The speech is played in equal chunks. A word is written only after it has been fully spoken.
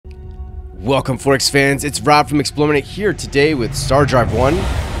Welcome, Forex fans. It's Rob from eXplore here today with Stardrive 1.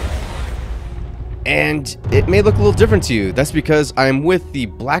 And it may look a little different to you. That's because I'm with the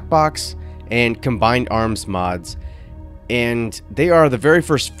Blackbox and Combined Arms mods. And they are the very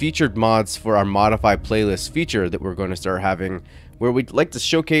first featured mods for our Modify playlist feature that we're going to start having, where we'd like to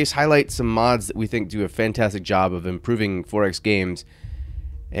showcase, highlight some mods that we think do a fantastic job of improving Forex games.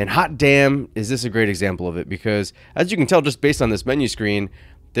 And hot damn, is this a great example of it, because as you can tell just based on this menu screen,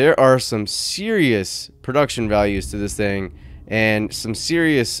 there are some serious production values to this thing and some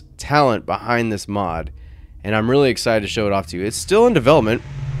serious talent behind this mod, and I'm really excited to show it off to you. It's still in development,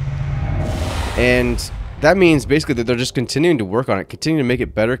 and that means basically that they're just continuing to work on it, continuing to make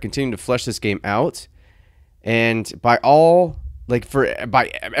it better, continuing to flesh this game out, and by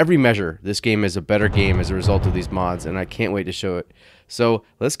every measure, this game is a better game as a result of these mods, and I can't wait to show it. So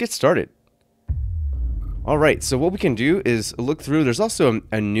let's get started. Alright, so what we can do is look through. There's also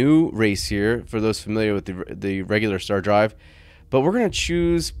a new race here for those familiar with the regular Stardrive, but we're going to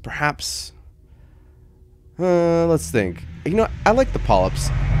choose perhaps, let's think. You know, I like the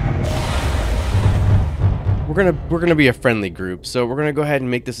polyps. We're gonna be a friendly group, so we're gonna go ahead and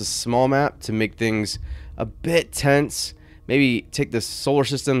make this a small map to make things a bit tense. Maybe take the solar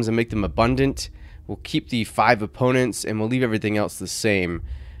systems and make them abundant. We'll keep the 5 opponents and we'll leave everything else the same.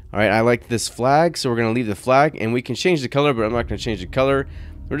 Alright, I like this flag, so we're going to leave the flag, and we can change the color, but I'm not going to change the color.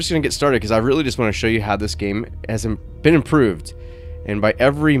 We're just going to get started, because I really just want to show you how this game has been improved, and by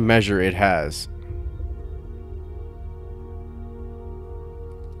every measure it has.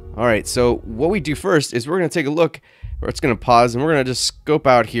 Alright, so what we do first is we're going to take a look, or it's going to pause, and we're going to just scope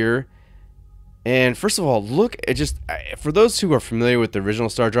out here. And first of all, look at for those who are familiar with the original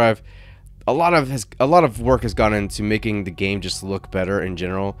Stardrive, a lot of work has gone into making the game just look better in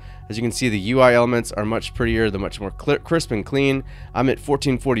general. As you can see, the UI elements are much prettier, they're much more crisp and clean. I'm at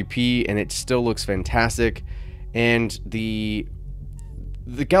 1440p and it still looks fantastic. And the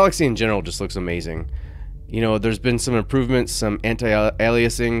galaxy in general just looks amazing. You know, there's been some improvements, some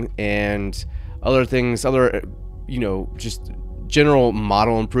anti-aliasing and other things, you know, just general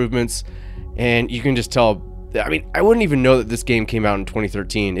model improvements. And you can just tell, I mean, I wouldn't even know that this game came out in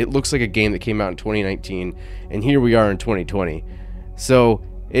 2013. It looks like a game that came out in 2019, and here we are in 2020. So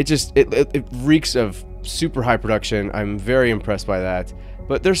it reeks of super high production. I'm very impressed by that.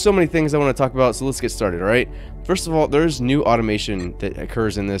 But there's so many things I want to talk about, so let's get started, all right? First of all, there's new automation that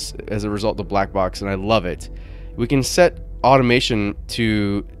occurs in this as a result of Blackbox, and I love it. We can set automation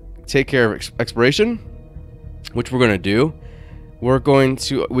to take care of exploration, which we're going to do.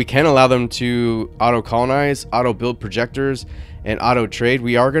 We can allow them to auto colonize, auto build projectors, and auto trade.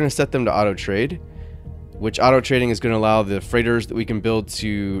 We are going to set them to auto trade, which auto trading is going to allow the freighters that we can build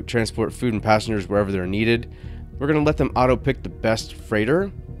to transport food and passengers wherever they're needed. We're going to let them auto pick the best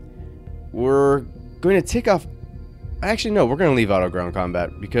freighter. We're going to take off, actually no, we're going to leave auto ground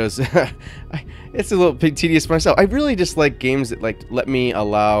combat because it's a little bit tedious for myself. I really just like games that let me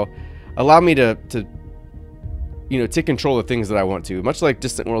allow me to you know, take control of things that I want to, much like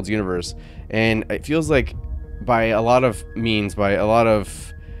Distant Worlds universe. And it feels like by a lot of means, by a lot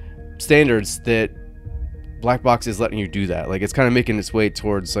of standards, that Blackbox is letting you do that. Like, it's kind of making its way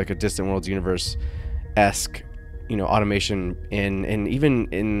towards like a Distant Worlds universe-esque, you know, automation, and even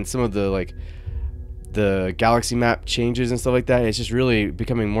in some of the galaxy map changes and stuff like that. It's just really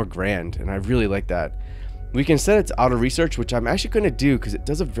becoming more grand, and I really like that. We can set it to auto research, which I'm actually going to do because it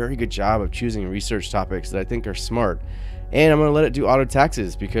does a very good job of choosing research topics that I think are smart. And I'm going to let it do auto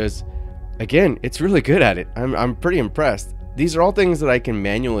taxes because, again, it's really good at it. I'm pretty impressed. These are all things that I can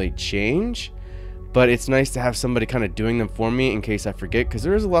manually change, but it's nice to have somebody kind of doing them for me in case I forget, because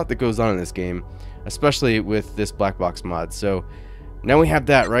there is a lot that goes on in this game, especially with this Blackbox mod. So now we have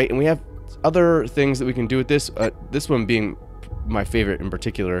that, right? And we have other things that we can do with this, this one being my favorite in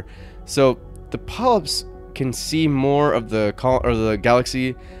particular. So the polyps can see more of the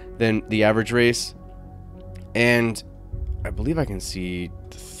galaxy than the average race, and I believe I can see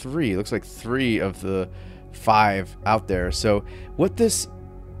 3. It looks like 3 of the 5 out there. So what this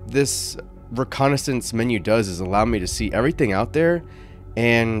reconnaissance menu does is allow me to see everything out there,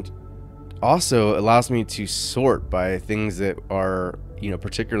 and also allows me to sort by things that are, you know,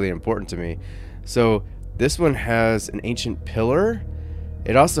 particularly important to me. So this one has an ancient pillar.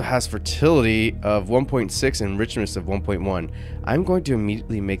 It also has fertility of 1.6 and richness of 1.1. I'm going to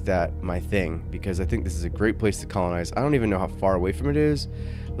immediately make that my thing because I think this is a great place to colonize. I don't even know how far away from it is.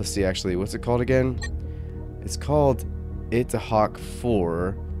 Let's see, actually, what's it called again? It's called Itahawk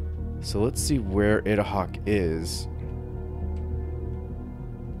 4. So let's see where Itahawk is.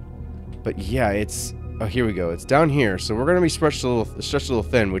 But yeah, it's oh, here we go. It's down here. So we're going to be stretched a little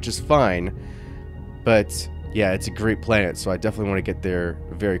thin, which is fine. But yeah, it's a great planet, so I definitely want to get there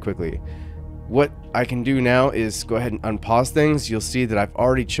very quickly. What I can do now is go ahead and unpause things. You'll see that I've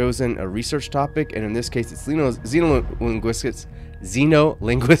already chosen a research topic, and in this case, it's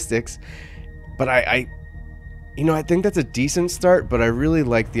xenolinguistics. But I think that's a decent start, but I really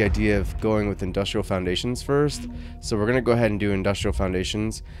like the idea of going with industrial foundations first. So we're going to go ahead and do industrial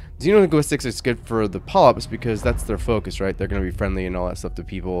foundations. Xenolinguistics is good for the polyps because that's their focus, right? They're going to be friendly and all that stuff to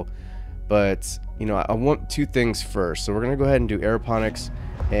people. But, I want two things first. So we're going to go ahead and do aeroponics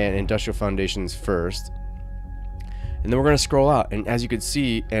and industrial foundations first. And then we're going to scroll out. And as you can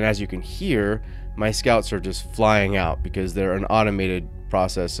see, and as you can hear, my scouts are just flying out because they're an automated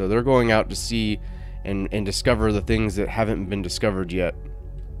process. So they're going out to see and discover the things that haven't been discovered yet.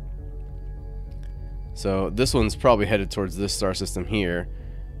 So this one's probably headed towards this star system here.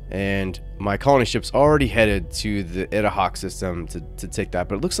 And my colony ship's already headed to the Itahawk system to take that.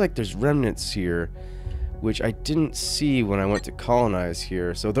 But it looks like there's remnants here, which I didn't see when I went to colonize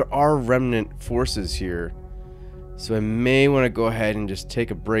here. So there are remnant forces here. So I may want to go ahead and just take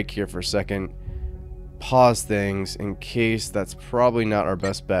a break here for a second. Pause things in case that's probably not our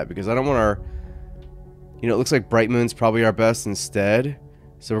best bet. Because I don't want our... it looks like Bright Moon's probably our best instead.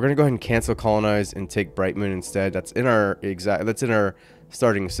 So we're going to go ahead and cancel colonize and take Bright Moon instead. That's in our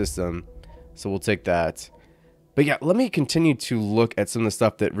starting system, so we'll take that. But yeah, let me continue to look at some of the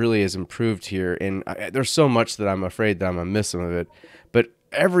stuff that really is improved here. And there's so much that I'm afraid that I'm gonna miss some of it, but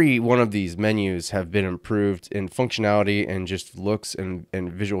every one of these menus have been improved in functionality and just looks and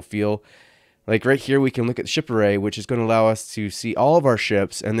visual feel. Like right here we can look at ship array, which is going to allow us to see all of our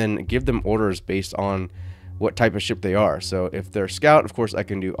ships and then give them orders based on what type of ship they are. So if they're scout, of course I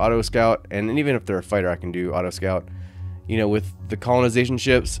can do auto scout, and even if they're a fighter I can do auto scout. With the colonization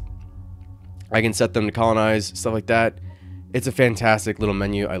ships, I can set them to colonize, stuff like that. It's a fantastic little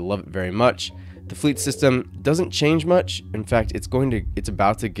menu. I love it very much. The fleet system doesn't change much. In fact, it's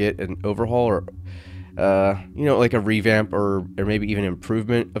about to get an overhaul or, like a revamp or maybe even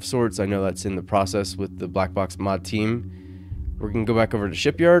improvement of sorts. I know that's in the process with the Blackbox mod team. We can go back over to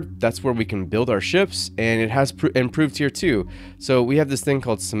shipyard. That's where we can build our ships, and it has improved here too. So we have this thing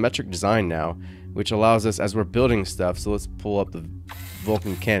called symmetric design now, which allows us as we're building stuff. So let's pull up the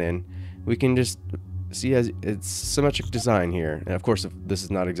Vulcan cannon. We can just see as it's symmetric design here. And of course, if this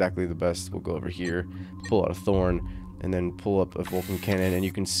is not exactly the best, we'll go over here, pull out a Thorn, and then pull up a Vulcan cannon. And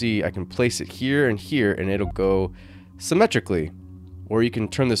you can see I can place it here, and it'll go symmetrically. Or you can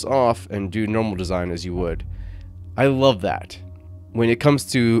turn this off and do normal design as you would. I love that. When it comes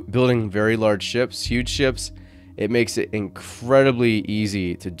to building very large ships, huge ships, it makes it incredibly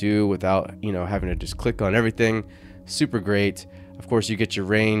easy to do without, having to just click on everything. Super great. Of course, you get your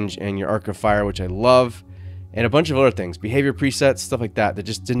range and your arc of fire, which I love, and a bunch of other things, behavior presets, stuff like that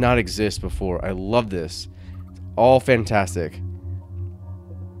just did not exist before. I love this. It's all fantastic.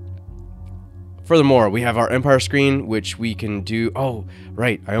 Furthermore, we have our Empire screen, which we can do. Oh,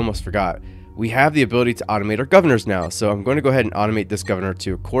 right. I almost forgot. We have the ability to automate our governors now. So I'm going to go ahead and automate this governor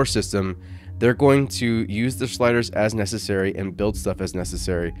to a core system. They're going to use the sliders as necessary and build stuff as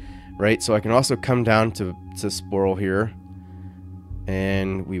necessary, right? So I can also come down to Sporl here,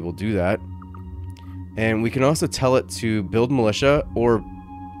 and we will do that. And we can also tell it to build militia or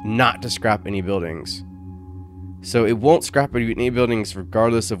not to scrap any buildings. So it won't scrap any buildings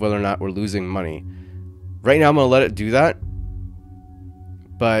regardless of whether or not we're losing money. Right now I'm going to let it do that,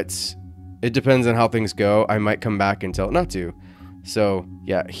 but it depends on how things go. I might come back and tell it not to. So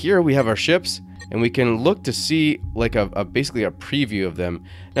yeah, here we have our ships, and we can look to see like basically a preview of them.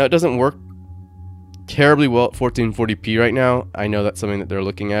 Now it doesn't work terribly well at 1440p right now. I know that's something that they're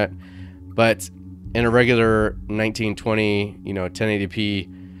looking at, but in a regular 1920,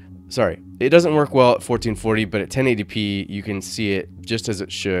 1080p, sorry, it doesn't work well at 1440, but at 1080p you can see it just as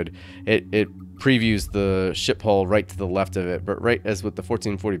it should. It previews the ship hull right to the left of it, but right as with the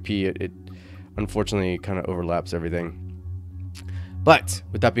 1440p, it unfortunately kind of overlaps everything. But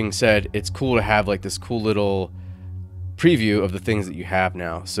with that being said, it's cool to have like this cool little preview of the things that you have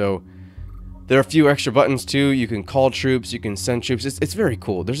now. So there are a few extra buttons too. You can call troops, you can send troops. It's very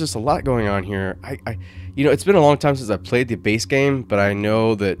cool. There's just a lot going on here. It's been a long time since I played the base game, but I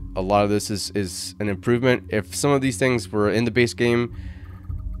know that a lot of this is an improvement. If some of these things were in the base game,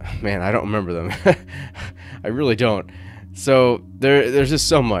 man, I don't remember them. I really don't. So there's just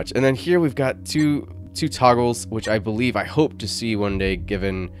so much. And then here we've got two toggles, which I hope to see one day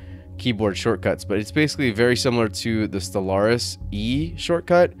given keyboard shortcuts, but it's basically very similar to the Stellaris E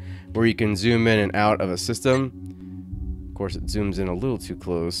shortcut, where you can zoom in and out of a system. Of course, it zooms in a little too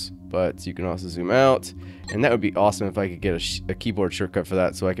close. but you can also zoom out, and that would be awesome if I could get a keyboard shortcut for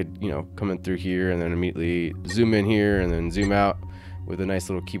that, so I could, you know, come in through here and then immediately zoom in here and then zoom out with a nice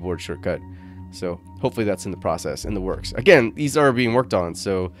little keyboard shortcut. So hopefully that's in the process, in the works. Again, these are being worked on,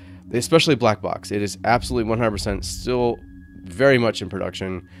 so especially Blackbox, it is absolutely 100% still very much in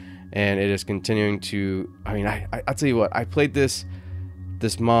production, and it is continuing to, I mean, I'll tell you what, I played this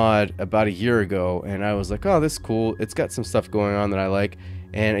mod about a year ago, and I was like, oh, this is cool, it's got some stuff going on that I like,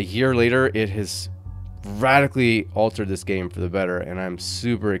 and a year later it has radically altered this game for the better, and I'm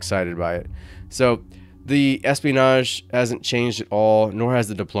super excited by it. So the espionage hasn't changed at all, nor has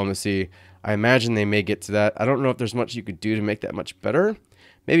the diplomacy. I imagine they may get to that. I don't know if there's much you could do to make that much better.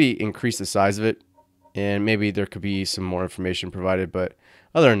 Maybe increase the size of it, and maybe there could be some more information provided, but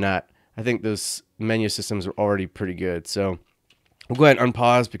other than that, I think those menu systems are already pretty good. So we'll go ahead and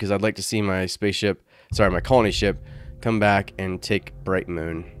unpause because I'd like to see my spaceship, sorry, my colony ship, come back and take Bright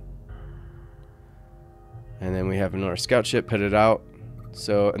Moon. And then we have another scout ship headed out.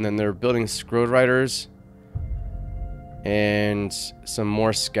 So, and then they're building Scroad Riders and some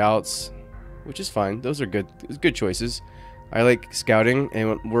more scouts, which is fine. Those are good choices. I like scouting,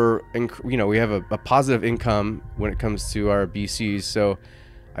 and you know, we have a positive income when it comes to our BCs, so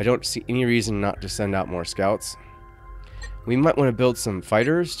I don't see any reason not to send out more scouts. We might want to build some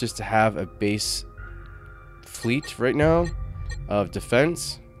fighters just to have a base fleet right now of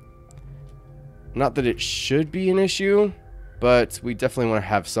defense. Not that it should be an issue, but we definitely want to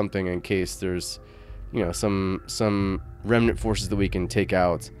have something in case there's, you know, some remnant forces that we can take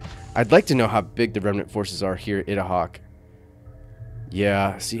out. I'd like to know how big the remnant forces are here at Itahawk.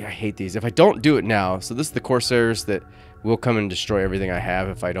 Yeah, see, I hate these. If I don't do it now, so this is the Corsairs that will come and destroy everything I have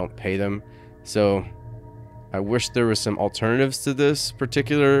if I don't pay them. So I wish there was some alternatives to this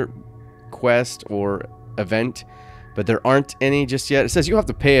particular quest or event, but there aren't any just yet. It says you have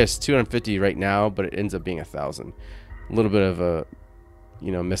to pay us 250 right now, but it ends up being 1,000. A little bit of a,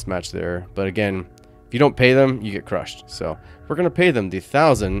 you know, mismatch there. But again, if you don't pay them, you get crushed. So we're gonna pay them the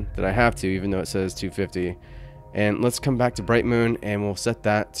 1,000 that I have to, even though it says 250. And let's come back to Bright Moon, and we'll set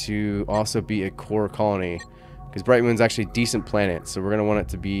that to also be a core colony, because Bright Moon's actually a decent planet, so we're going to want it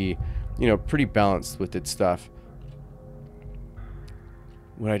to be, you know, pretty balanced with its stuff.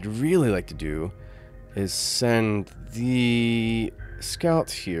 What I'd really like to do is send the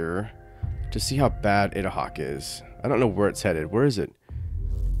scout here to see how bad Itahawk is. I don't know where it's headed. Where is it?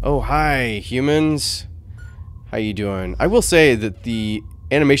 Oh, hi, humans. How you doing? I will say that the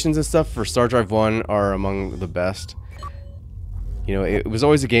animations and stuff for Stardrive 1 are among the best. You know, it was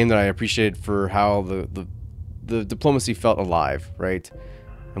always a game that I appreciated for how the diplomacy felt alive, right?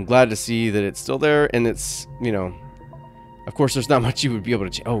 I'm glad to see that it's still there, and it's, you know, of course there's not much you would be able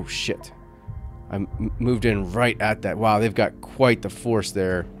to oh shit. I moved in right at that. Wow, they've got quite the force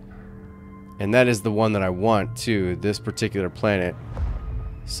there. And that is the one that I want too, this particular planet.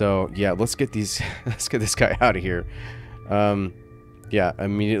 So yeah, let's get these let's get this guy out of here. Yeah,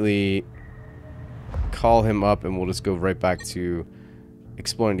 immediately call him up, and we'll just go right back to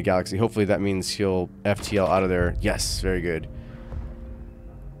exploring the galaxy. Hopefully that means he'll FTL out of there. Yes, very good.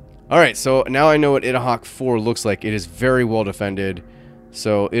 Alright, so now I know what Itahawk 4 looks like. It is very well defended,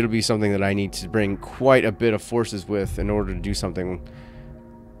 so it'll be something that I need to bring quite a bit of forces with in order to do something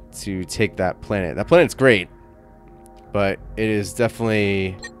to take that planet. That planet's great, but it is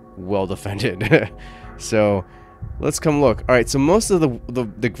definitely well defended. So let's come look. Alright, so most of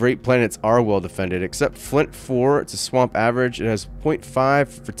the great planets are well defended, except Flint 4. It's a swamp average. It has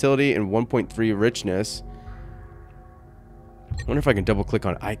 0.5 fertility and 1.3 richness. I wonder if I can double click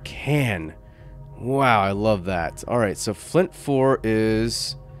on it. I can. Wow, I love that. Alright, so Flint 4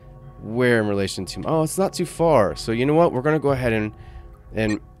 is where in relation to... Oh, it's not too far. So you know what? We're going to go ahead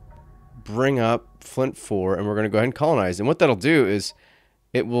and bring up Flint 4, and we're going to go ahead and colonize. And what that'll do is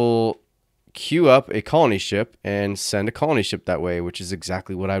it will queue up a colony ship and send a colony ship that way, which is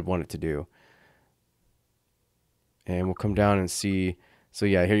exactly what I'd want it to do. And we'll come down and see. So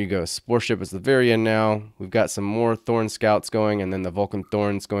yeah, here you go. Spore ship is the very end now. We've got some more Thorn scouts going, and then the Vulcan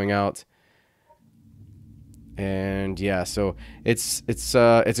Thorns going out. And yeah, so it's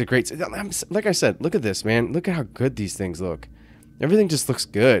a great, like I said, look at this, man. Look at how good these things look. Everything just looks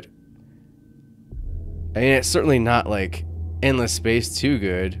good. I mean, it's certainly not like endless space too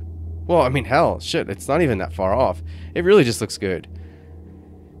good. Well, I mean, hell, shit, it's not even that far off. It really just looks good.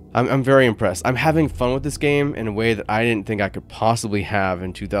 I'm very impressed. I'm having fun with this game in a way that I didn't think I could possibly have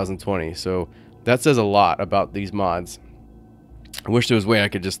in 2020. So that says a lot about these mods. I wish there was a way I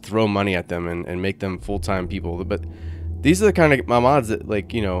could just throw money at them and make them full-time people. But these are the kind of mods that,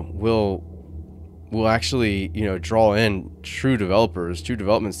 like, you know, will will actually, you know, draw in true developers, true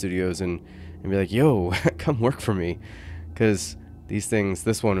development studios, and be like, yo, come work for me. Because these things,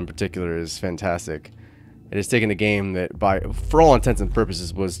 this one in particular, is fantastic. It has taken a game that, for all intents and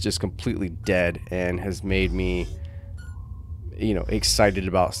purposes, was just completely dead, and has made me, you know, excited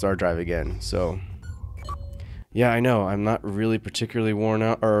about Stardrive again. So, yeah, I know, I'm not really particularly worn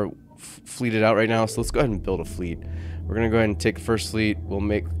out, or fleeted out right now, so let's go ahead and build a fleet. We're going to go ahead and take the first fleet. We'll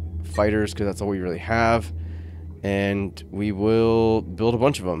make fighters, because that's all we really have. And we will build a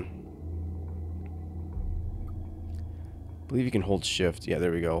bunch of them. I believe you can hold shift. Yeah,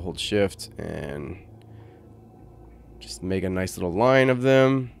 there we go. Hold shift and just make a nice little line of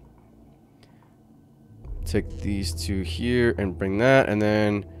them. Take these two here and bring that, and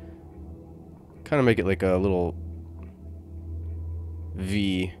then kind of make it like a little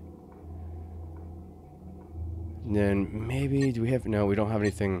V. And then maybe, do we have, no, we don't have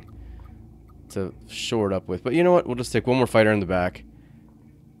anything to shore it up with. But you know what? We'll just take one more fighter in the back.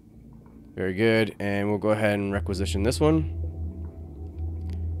 Very good. And we'll go ahead and requisition this one.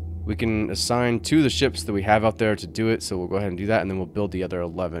 We can assign 2 of the ships that we have out there to do it, so we'll go ahead and do that, and then we'll build the other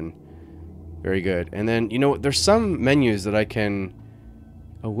 11. Very good. And then, you know, there's some menus that I can...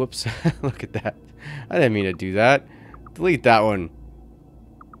 Oh, whoops. Look at that. I didn't mean to do that. Delete that one.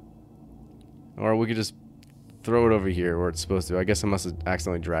 Or we could just throw it over here where it's supposed to. I guess I must have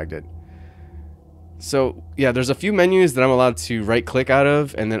accidentally dragged it. So, yeah, there's a few menus that I'm allowed to right-click out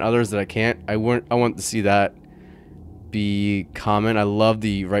of, and then others that I can't. I want to see that be common. I love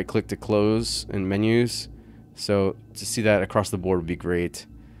the right-click to close in menus. So, to see that across the board would be great.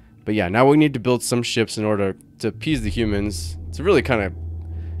 But yeah, now we need to build some ships in order to appease the humans. To really kind of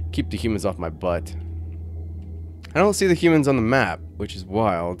keep the humans off my butt. I don't see the humans on the map, which is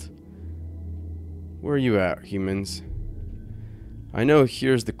wild. Where are you at, humans? I know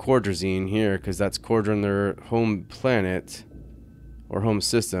here's the Cordrazine here, because that's Cordran, their home planet, or home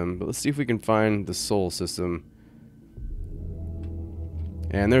system. But let's see if we can find the Sol system.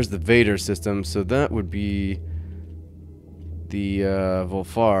 And there's the Vader system, so that would be the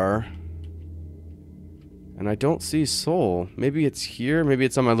Volfar. And I don't see Sol. Maybe it's here, maybe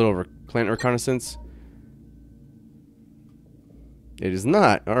it's on my little planet reconnaissance. It is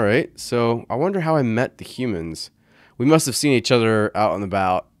not. Alright, so I wonder how I met the humans. We must have seen each other out and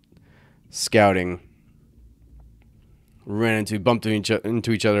about, scouting. Bumped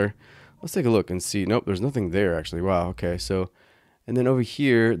into each other. Let's take a look and see. Nope, there's nothing there actually. Wow, okay, so... And then over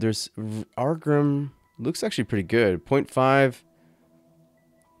here, there's Argrim. Looks actually pretty good. 0.5.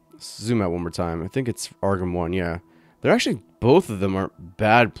 Let's zoom out one more time. I think it's Argrim 1, yeah. They're actually, both of them aren't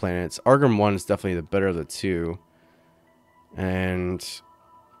bad planets. Argrim 1 is definitely the better of the two. And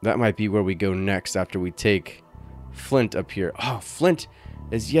that might be where we go next after we take Flint up here. Oh, Flint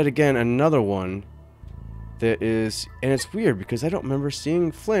is yet again another one that is... And it's weird because I don't remember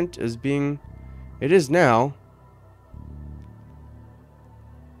seeing Flint as being... It is now.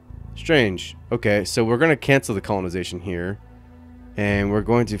 Strange. Okay, so we're going to cancel the colonization here. And we're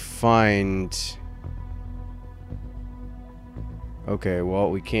going to find... Okay, well,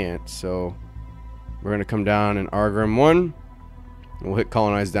 we can't. So we're going to come down in Argrim 1. We'll hit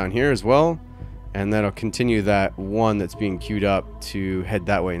colonize down here as well. And that'll continue that one that's being queued up to head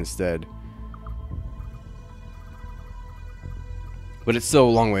that way instead. But it's still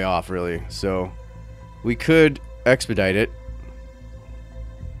a long way off, really. So we could expedite it.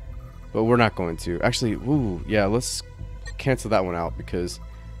 But we're not going to. Actually, ooh, yeah, let's cancel that one out because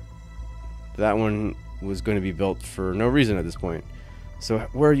that one was going to be built for no reason at this point. So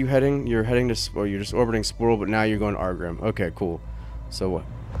where are you heading? You're heading to... Or you're just orbiting Sporl, but now you're going to Argrim. Okay, cool. So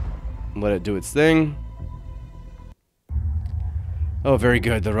let it do its thing. Oh, very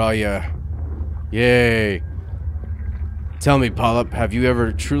good, the Raya. Yay. Tell me, Polyp, have you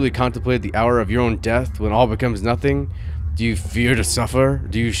ever truly contemplated the hour of your own death when all becomes nothing? Do you fear to suffer?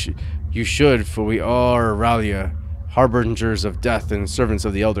 You should, for we are Ralia, harbingers of death and servants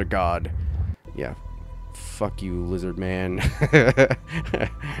of the Elder God. Yeah. Fuck you, lizard man.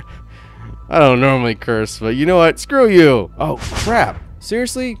 I don't normally curse, but you know what? Screw you! Oh, crap.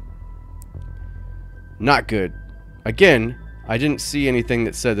 Seriously? Not good. Again, I didn't see anything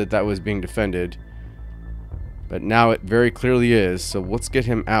that said that that was being defended. But now it very clearly is, so let's get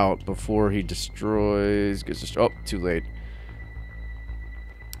him out before he destroys... Oh, too late.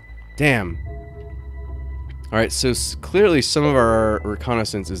 Damn. Alright, so clearly some of our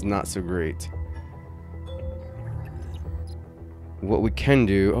reconnaissance is not so great. What we can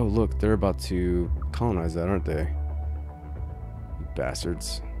do... Oh, look, they're about to colonize that, aren't they? You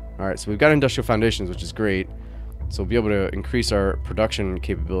bastards. Alright, so we've got industrial foundations, which is great. So we'll be able to increase our production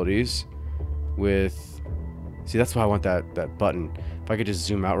capabilities. with... See, that's why I want that button. If I could just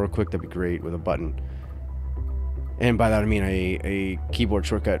zoom out real quick, that'd be great with a button. And by that I mean a keyboard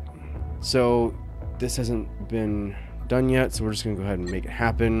shortcut. So this hasn't been done yet, so we're just gonna go ahead and make it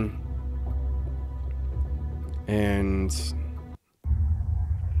happen. And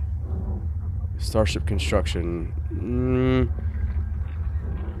Starship construction.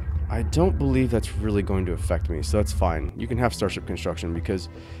 I don't believe that's really going to affect me, so that's fine. You can have Starship construction because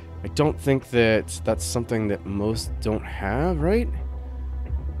I don't think that that's something that most don't have, right?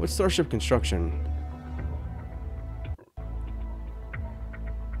 What's Starship construction?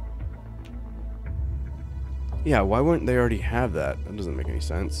 Yeah, why wouldn't they already have that? That doesn't make any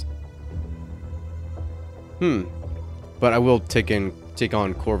sense. But I will take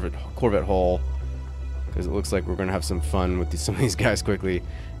on Corvette Hull, because it looks like we're gonna have some fun with some of these guys quickly.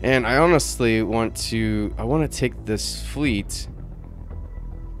 And I honestly want to take this fleet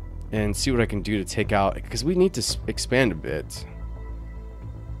and see what I can do to take out, because we need to expand a bit.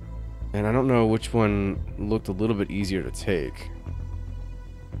 And I don't know which one looked a little bit easier to take.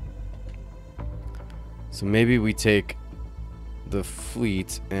 So maybe we take the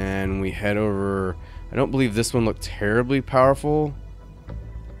fleet and we head over. I don't believe this one looked terribly powerful,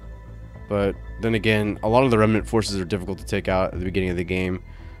 but then again, a lot of the remnant forces are difficult to take out at the beginning of the game.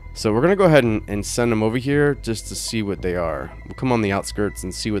 So we're gonna go ahead and send them over here just to see what they are. We'll come on the outskirts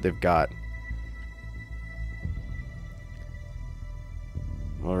and see what they've got.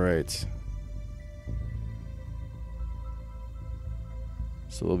 Alright.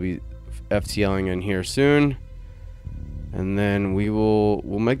 So we'll be FTLing in here soon, and then we'll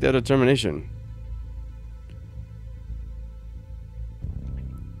make that determination.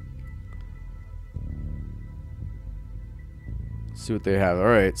 See what they have.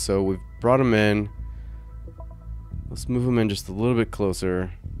 Alright, so we've brought them in. Let's move them in just a little bit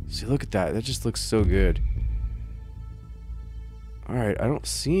closer. See, look at that. That just looks so good. Alright, I don't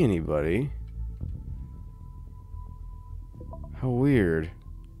see anybody. How weird.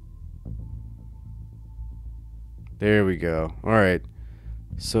 There we go. Alright.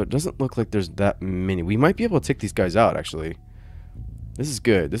 So it doesn't look like there's that many. We might be able to take these guys out, actually. This is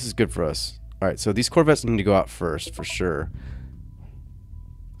good. This is good for us. Alright, so these Corvettes need to go out first, for sure.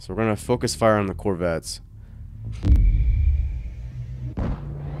 So we're going to focus fire on the Corvettes.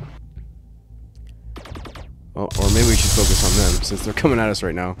 Oh, or maybe we should focus on them, since they're coming at us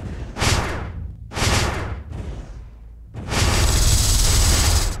right now.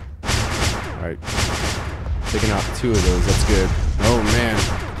 Alright. Taking out 2 of those, that's good. Oh man.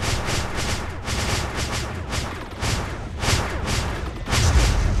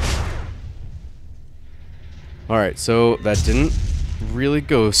 Alright, so that didn't really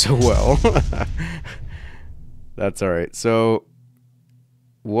go so well. That's alright. So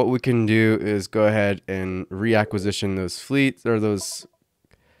what we can do is go ahead and reacquisition those fleets, or those...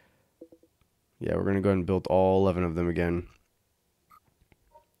 Yeah, we're going to go ahead and build all 11 of them again.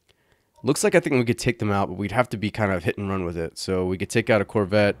 Looks like I think we could take them out, but we'd have to be kind of hit and run with it. So we could take out a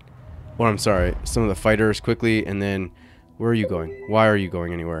Corvette, or I'm sorry, some of the fighters quickly, and then... Where are you going? Why are you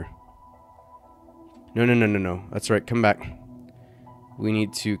going anywhere? No, no, no, no, no. That's right, come back. We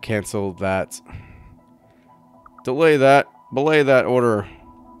need to cancel that. Belay that order.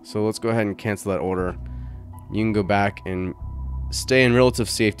 So let's go ahead and cancel that order. You can go back and stay in relative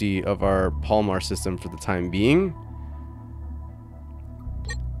safety of our Palmar system for the time being.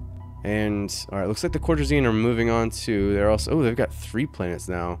 And alright, looks like the Quarterzine are moving on to... They're also... Oh, they've got 3 planets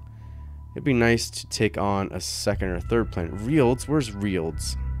now. It'd be nice to take on a 2nd or 3rd planet. Rields? Where's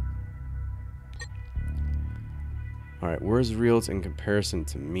Rields? Alright, where's Rields in comparison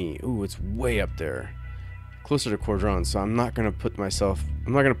to me? Ooh, it's way up there. Closer to Quadron, so I'm not gonna put myself...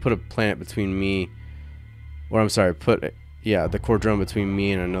 I'm not gonna put a planet between me... Or I'm sorry, put... Yeah, the Quadron between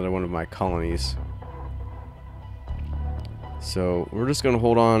me and another one of my colonies. So, we're just gonna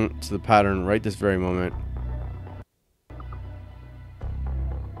hold on to the pattern right this very moment.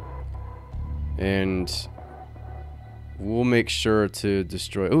 And... we'll make sure to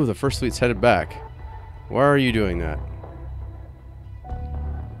destroy... Ooh, the first fleet's headed back. Why are you doing that?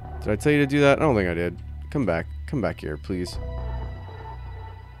 Did I tell you to do that? I don't think I did. Come back. Come back here, please.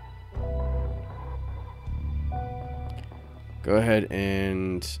 Go ahead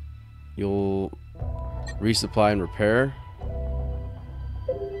and you'll resupply and repair.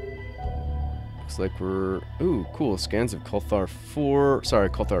 Looks like we're... Ooh, cool. Scans of Kulthar 4... Sorry,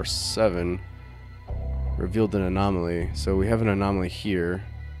 Kulthar 7 revealed an anomaly. So we have an anomaly here.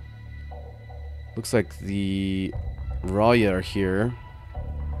 Looks like the Ralya are here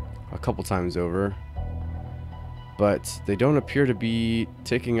a couple times over. but they don't appear to be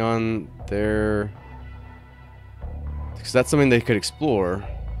taking on their... Because that's something they could explore.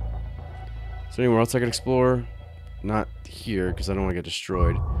 Is there anywhere else I could explore? Not here, because I don't want to get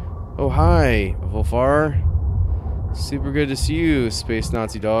destroyed. Oh, hi, Volfar. Super good to see you, space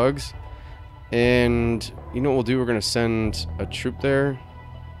Nazi dogs. And you know what we'll do? We're going to send a troop there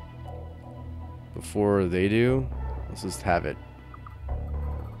before they do. Let's just have it.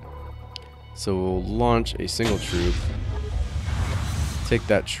 So we'll launch a single troop, take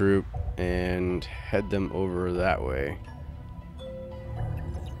that troop, and head them over that way.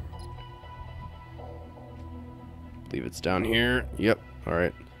 Believe it's down here. Yep.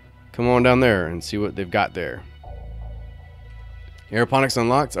 Alright. Come on down there and see what they've got there. Aeroponics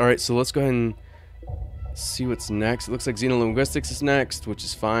unlocked. Alright, so let's go ahead and see what's next. It looks like xenolinguistics is next, which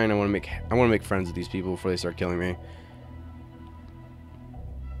is fine. I want to make friends with these people before they start killing me.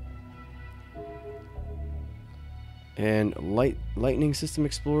 And lightning system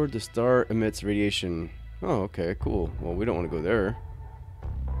explored. The star emits radiation. Oh, okay, cool. Well, we don't want to go there.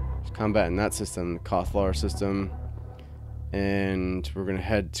 There's combat in that system, the Kothlar system. And we're going to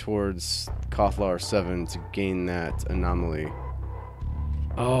head towards Kothlar 7 to gain that anomaly.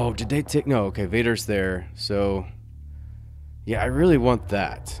 Oh, did they take... No, okay, Vader's there. So, yeah, I really want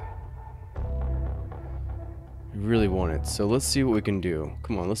that. I really want it. So let's see what we can do.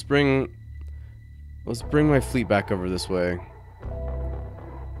 Come on, let's bring my fleet back over this way.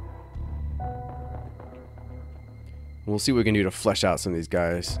 We'll see what we can do to flesh out some of these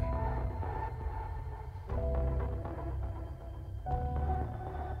guys.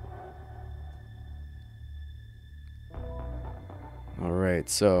 Alright,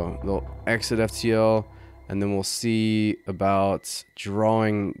 so they'll exit FTL, and then we'll see about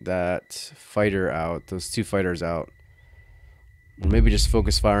drawing that fighter out, those two fighters out. Or maybe just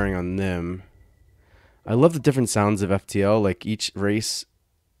focus firing on them. I love the different sounds of FTL, like each race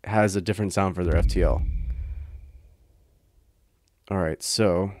has a different sound for their FTL. Alright,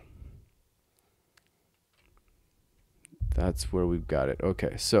 so that's where we've got it.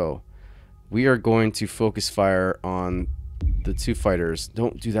 Okay, so we are going to focus fire on the two fighters.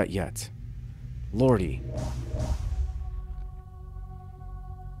 Don't do that yet. Lordy.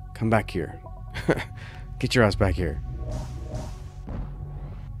 Come back here. Get your ass back here.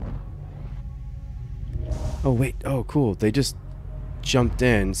 Oh, wait. Oh, cool. They just jumped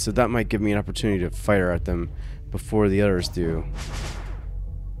in, so that might give me an opportunity to fire at them before the others do.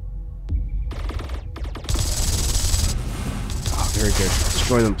 Oh, very good.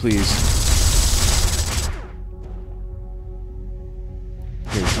 Destroy them, please.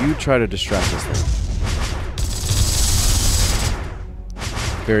 Here, you try to distract this thing.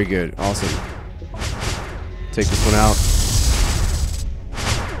 Very good. Awesome. Take this one out.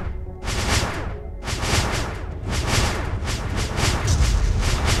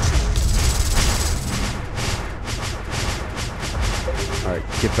 Alright,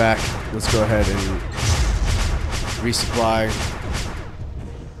 get back. Let's go ahead and resupply.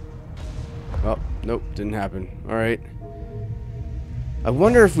 Oh, nope, didn't happen. Alright. I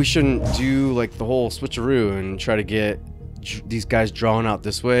wonder if we shouldn't do like the whole switcheroo and try to get these guys drawn out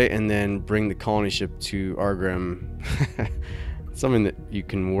this way and then bring the colony ship to Argrim. Something that you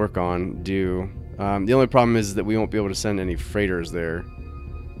can work on, do. The only problem is that we won't be able to send any freighters there.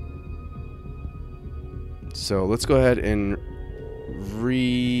 So let's go ahead and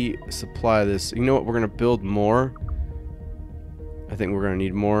resupply this. You know what? We're going to build more. I think we're going to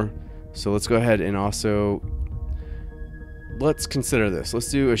need more. So let's go ahead and also... Let's consider this.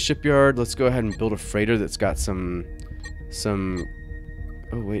 Let's do a shipyard. Let's go ahead and build a freighter that's got some... Oh,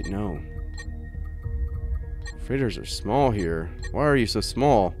 wait, no. Freighters are small here. Why are you so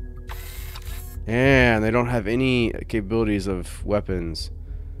small? And they don't have any capabilities of weapons.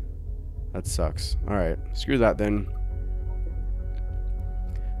 That sucks. Alright, screw that then.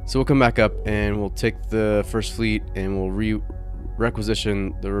 So we'll come back up and we'll take the first fleet and we'll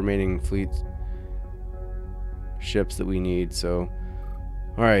requisition the remaining fleet ships that we need. So,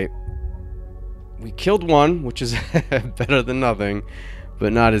 alright. We killed one, which is better than nothing,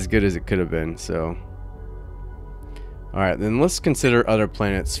 but not as good as it could have been. So, alright, then let's consider other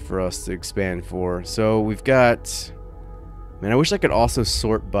planets for us to expand for. So we've got... Man, I wish I could also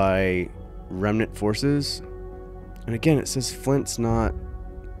sort by remnant forces. And again, it says Flint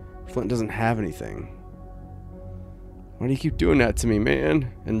doesn't have anything. Why do you keep doing that to me,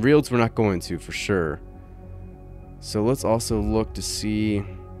 man? And Reels we're not going to, for sure. So let's also look to see...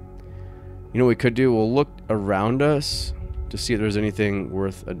 You know what we could do? We'll look around us to see if there's anything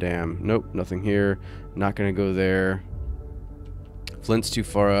worth a damn. Nope, nothing here. Not going to go there. Flint's too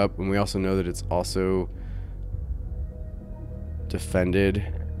far up, and we also know that it's also defended.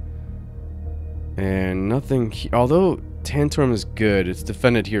 And nothing... although Tantorm is good, it's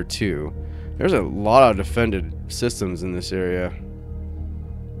defended here too. There's a lot of defended systems in this area.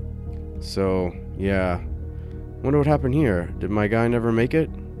 So, yeah. Wonder what happened here. Did my guy never make it?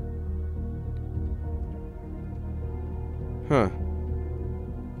 Huh.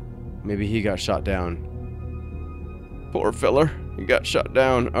 Maybe he got shot down. Poor feller. He got shot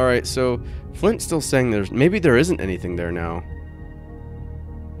down. Alright, so Flint's still saying maybe there isn't anything there now.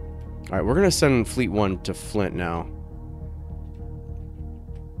 Alright, we're gonna send Fleet 1 to Flint now.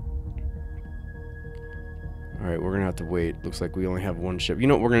 Alright, we're gonna have to wait. Looks like we only have one ship. You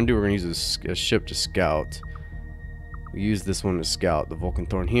know what we're gonna do? We're gonna use a ship to scout. We use this one to scout. The Vulcan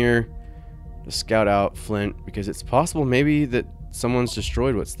Thorn here. To scout out Flint. Because it's possible maybe that someone's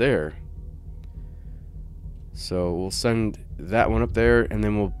destroyed what's there. So we'll send that one up there. And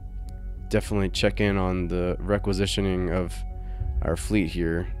then we'll definitely check in on the requisitioning of our fleet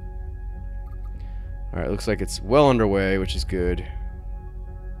here. Alright, looks like it's well underway, which is good.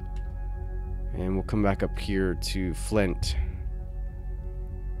 And we'll come back up here to Flint.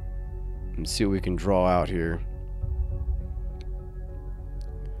 And see what we can draw out here.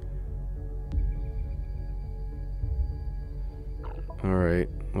 Alright,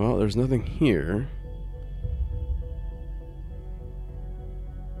 well, there's nothing here.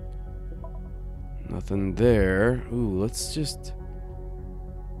 Nothing there. Ooh, let's just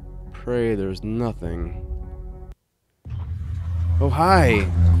pray there's nothing. Oh, hi,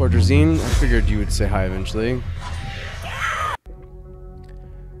 Quadrazine. I figured you would say hi eventually.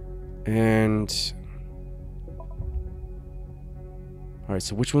 And... alright,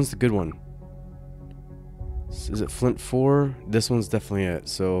 so which one's the good one? Is it Flint 4? This one's definitely it.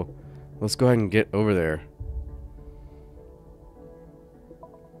 So let's go ahead and get over there.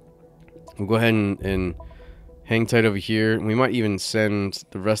 We'll go ahead and hang tight over here. We might even send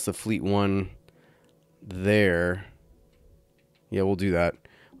the rest of Fleet 1 there. Yeah, we'll do that.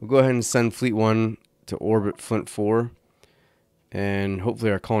 We'll go ahead and send Fleet 1 to orbit Flint 4. And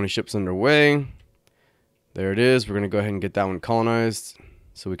hopefully our colony ship's underway. There it is. We're going to go ahead and get that one colonized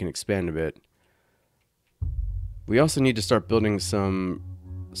so we can expand a bit. We also need to start building some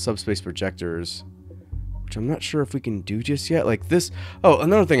subspace projectors, which I'm not sure if we can do just yet. Like this... oh,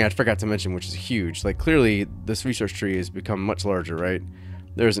 another thing I forgot to mention, which is huge. Like, clearly, this research tree has become much larger, right?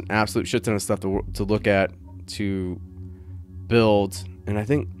 There's an absolute shit ton of stuff to look at, to build, and I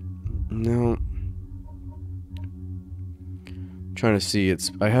think... no... I'm trying to see.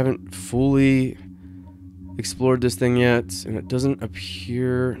 I haven't fully explored this thing yet, and it doesn't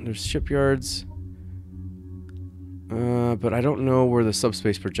appear... there's shipyards... but I don't know where the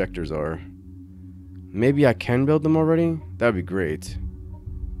subspace projectors are. Maybe I can build them already? That would be great.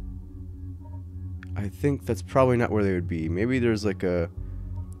 I think that's probably not where they would be. Maybe there's like a...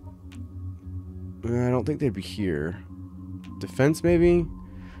 I don't think they'd be here. Defense, maybe?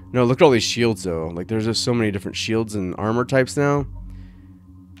 No, look at all these shields, though. Like, there's just so many different shields and armor types now.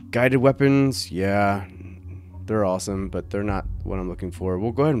 Guided weapons, yeah. They're awesome, but they're not what I'm looking for.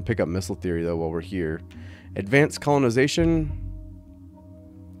 We'll go ahead and pick up missile theory, though, while we're here. Advanced colonization?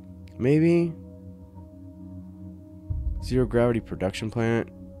 Maybe? Zero gravity production plant?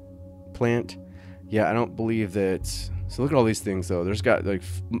 Yeah, I don't believe that... so look at all these things, though. There's got, like,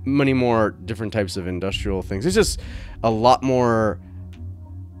 many more different types of industrial things. It's just a lot more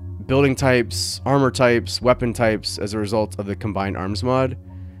building types, armor types, weapon types as a result of the Combined Arms mod.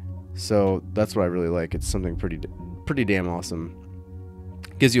 So that's what I really like. It's something pretty damn awesome.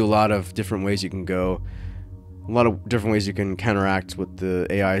 Gives you a lot of different ways you can go. A lot of different ways you can counteract what the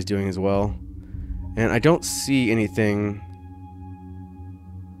AI is doing as well. And I don't see anything.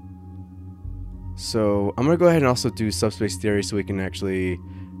 So I'm going to go ahead and also do subspace theory so we can actually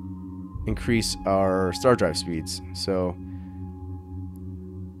increase our Stardrive speeds. So,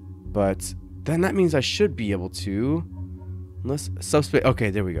 but then that means I should be able to, unless subspace,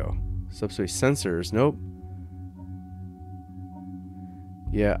 okay, there we go. Subspace sensors, nope.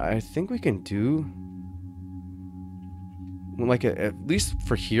 Yeah, I think we can do, like, at least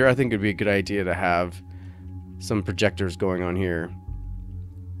for here, I think it'd be a good idea to have some projectors going on here.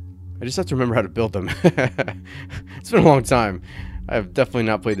 I just have to remember how to build them. It's been a long time. I've definitely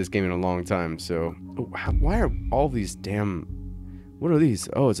not played this game in a long time, so... oh, why are all these damn... what are these?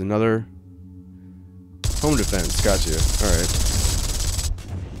 Oh, it's another... home defense. Gotcha. Alright.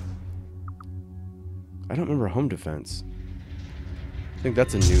 I don't remember home defense. I think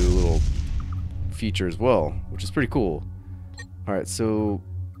that's a new little feature as well, which is pretty cool. Alright, so...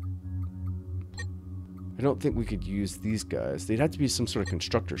 I don't think we could use these guys. They'd have to be some sort of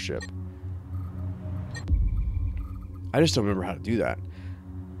constructor ship. I just don't remember how to do that.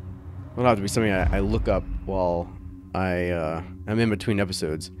 It'll have to be something I look up while I'm in between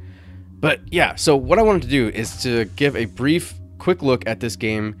episodes. But yeah, so what I wanted to do is to give a brief, quick look at this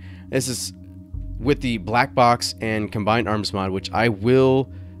game. This is with the Blackbox and Combined Arms mod, which I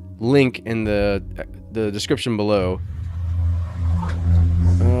will link in the description below.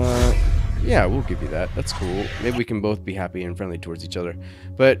 Yeah, we'll give you that. That's cool. Maybe we can both be happy and friendly towards each other.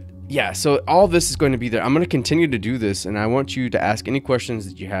 But yeah, so all this is going to be there. I'm going to continue to do this, and I want you to ask any questions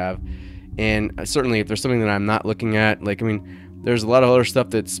that you have. And certainly, if there's something that I'm not looking at, like, I mean, there's a lot of other stuff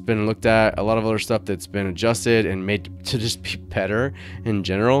that's been looked at, a lot of other stuff that's been adjusted and made to just be better in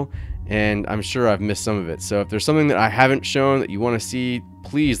general. And I'm sure I've missed some of it. So if there's something that I haven't shown that you want to see,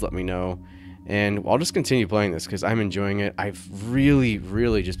 please let me know. And I'll just continue playing this because I'm enjoying it. I've really,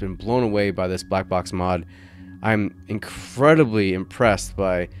 really just been blown away by this Blackbox mod. I'm incredibly impressed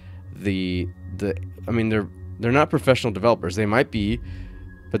by I mean, they're not professional developers. They might be,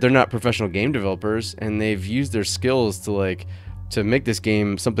 but they're not professional game developers, and they've used their skills to make this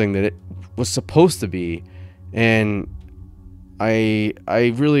game something that it was supposed to be. And I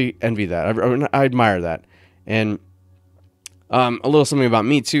really envy that. I admire that. And a little something about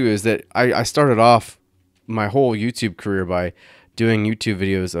me too is that I started off my whole YouTube career by doing YouTube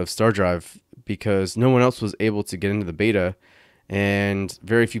videos of Stardrive because no one else was able to get into the beta, and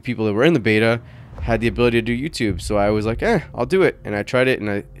very few people that were in the beta had the ability to do YouTube. So I was like, I'll do it. And I tried it, and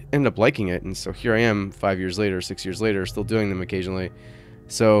I ended up liking it. And so here I am 5 years later, 6 years later, still doing them occasionally.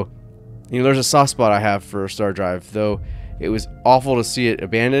 So, you know, there's a soft spot I have for Stardrive, though it was awful to see it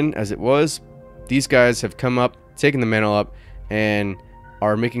abandoned as it was. These guys have come up, taken the mantle up, and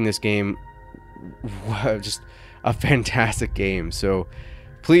are making this game just a fantastic game. So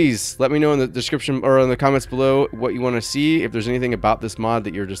please let me know in the description or in the comments below what you want to see, if there's anything about this mod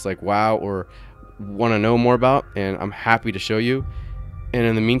that you're just like wow or want to know more about, and I'm happy to show you. And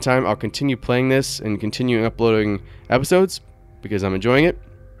in the meantime, I'll continue playing this and continue uploading episodes because I'm enjoying it.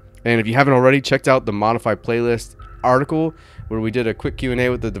 And if you haven't already checked out the modified playlist article where we did a quick Q&A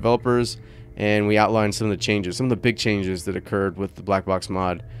with the developers and we outlined some of the changes, some of the big changes that occurred with the Blackbox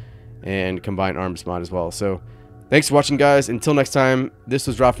mod and Combined Arms mod as well. So thanks for watching, guys. Until next time, this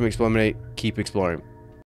was Rob from eXplore. Keep exploring.